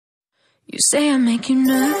You say I make you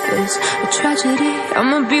nervous, a tragedy,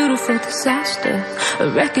 I'm a beautiful disaster, a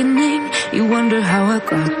reckoning. You wonder how I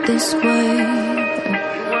got this way.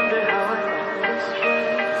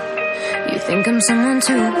 You think I'm someone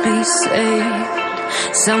to be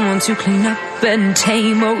saved, someone to clean up and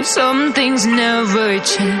tame. Oh, some things never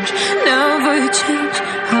change, never change.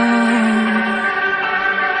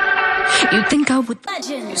 You think I would.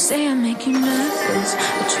 You say I make you nervous,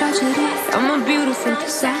 a tragedy, I'm a beautiful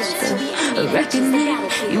disaster, a reckoning.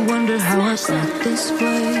 You wonder how I got this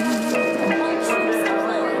way.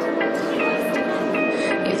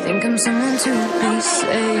 You think I'm someone to be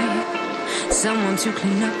saved, someone to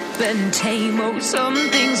clean up and tame. Oh, some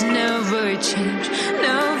things never change,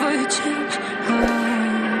 never change.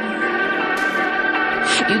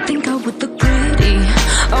 You think I would look pretty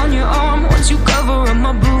on your arm once you cover up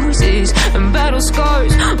my bruises and battle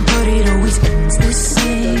scars, but it always ends the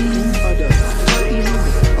same.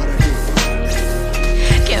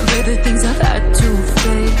 Can't bear the things I've had to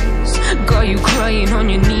face, got you crying on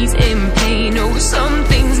your knees in pain. Oh, some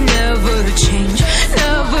things never change,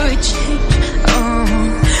 never change.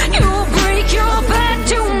 You break your back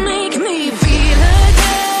to make me feel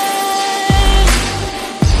again,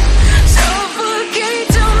 suffocate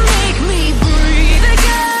to make me breathe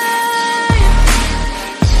again,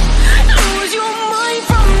 lose your mind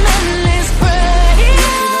from endless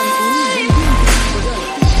pain.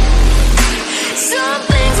 Some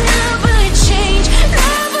things never change,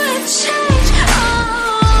 never change.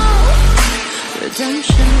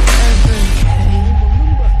 Redemption never came.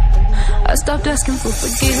 I stopped asking for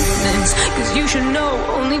forgiveness, cause you should know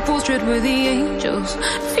only fools tread where the angels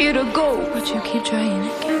fear to go, but you keep trying to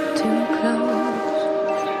get too close.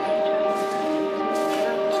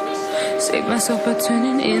 Save myself by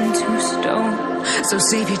turning into stone, so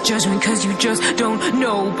save your judgment cause you just don't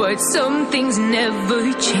know. But some things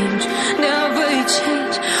never change, never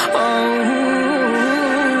change.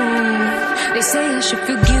 They say I should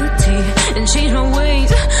feel guilty and change my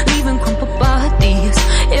ways, leaving crumpled bodies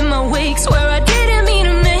in my wake. Swear I didn't mean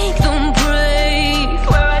to make them break,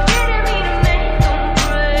 swear I didn't mean to make them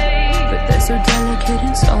break. But they're so delicate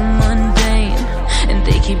and so mundane, and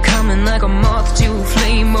they keep coming like a moth to a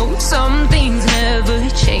flame. Oh, some things never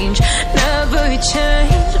change, never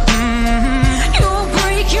change. You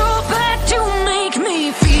break your back to make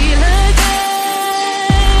me feel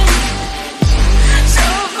again,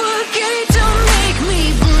 suffocate to make me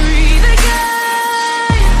breathe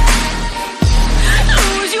again,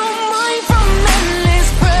 lose your mind from endless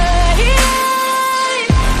pain.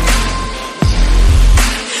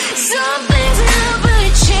 Some things never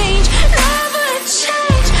change, never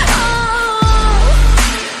change.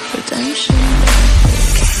 Redemption never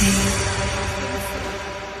came.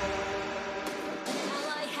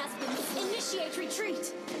 Ally has been. Initiate retreat.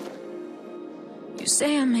 You say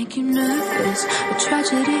I make you nervous, a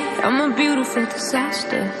tragedy, I'm a beautiful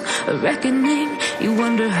disaster, a reckoning. You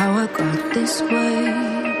wonder how I got this way.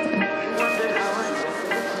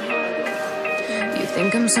 You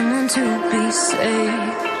think I'm someone to be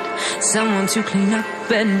saved, someone to clean up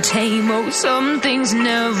and tame. Oh, some things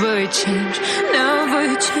never change,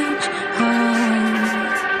 never change.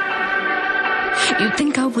 You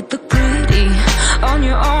think I would look pretty on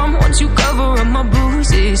your arm once you cover up my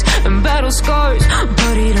bruises and battle scars,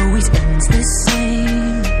 but it always ends the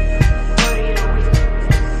same.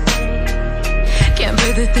 Can't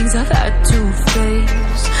bear the things I've had to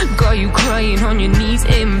face, got you crying on your knees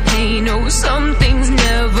in pain. Oh, some things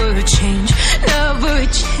never change, never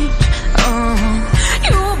change.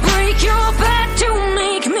 You break your back to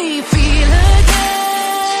make me feel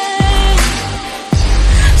again,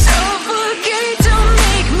 suffocate to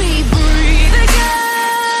make me breathe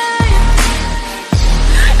again,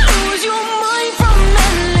 lose your mind from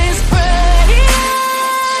endless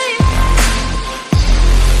pain.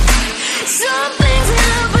 Some things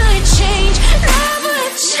never change, never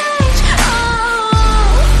change.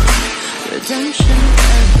 Redemption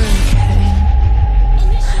never came.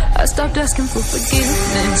 I stopped asking for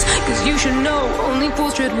forgiveness, cause you should know only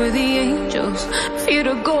fools tread where the angels fear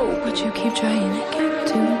to go, but you keep trying to get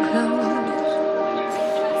too close.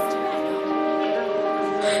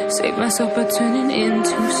 Save myself by turning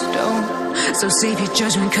into stone, so save your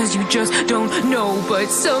judgment cause you just don't know. But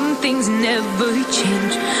some things never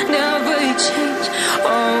change, never change.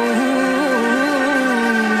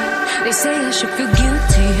 They say I should feel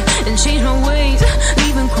guilty and change my ways,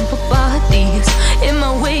 leaving crumpled bodies in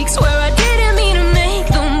my wake. Swear I didn't mean to make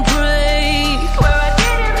them break, swear I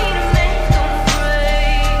didn't mean to make them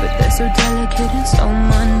break. But they're so delicate and so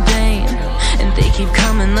mundane, and they keep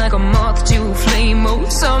coming like a moth to a flame. Oh,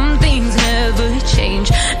 some things never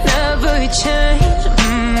change, never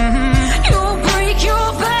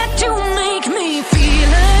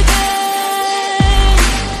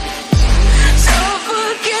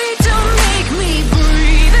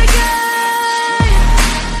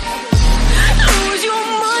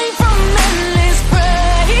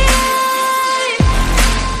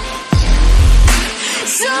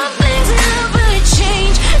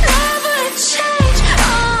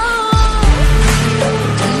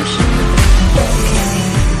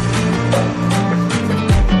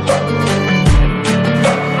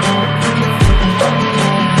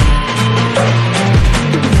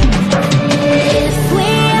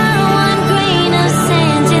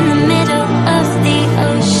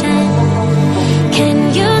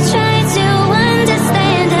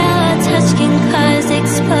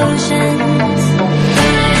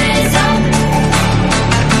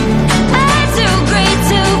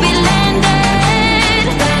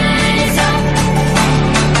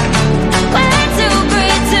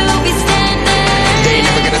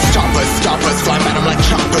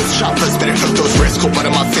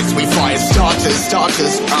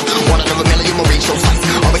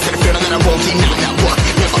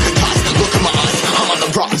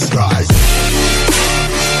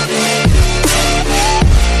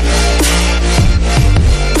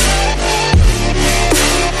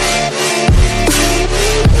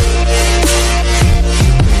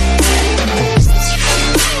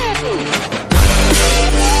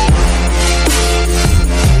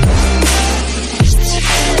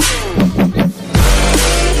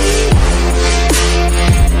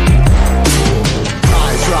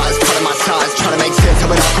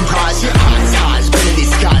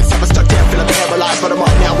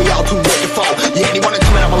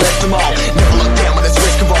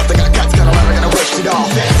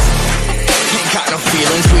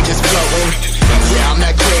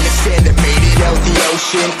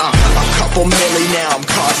A couple milli now, I'm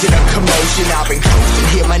causing a commotion. I've been coasting,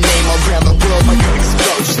 hear my name around the world like an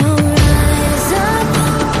explosion. So rise up,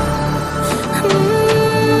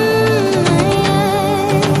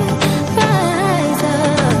 rise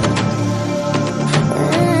up.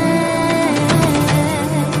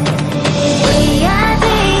 We are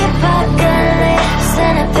the apocalypse,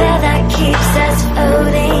 and a pair that keeps us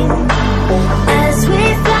floating. As we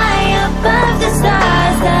fly above the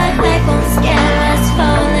stars, the night won't scare us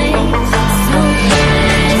falling. So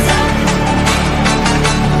rise up,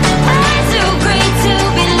 we're too great to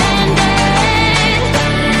be landed.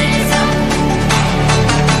 Rise up,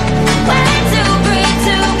 we're too great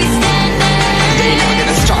to be standing. They never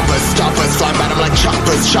gonna stop us, fly by them like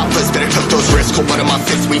choppers. Better cook those wrists, cold blood in my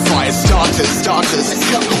fists, we fire starters. Let's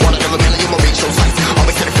go, one out of a million will reach those heights.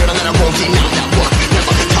 Always had a feeling that I won't deny that work,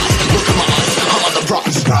 never could toss. Look at my eyes, I'm on the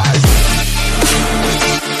rocks. Rise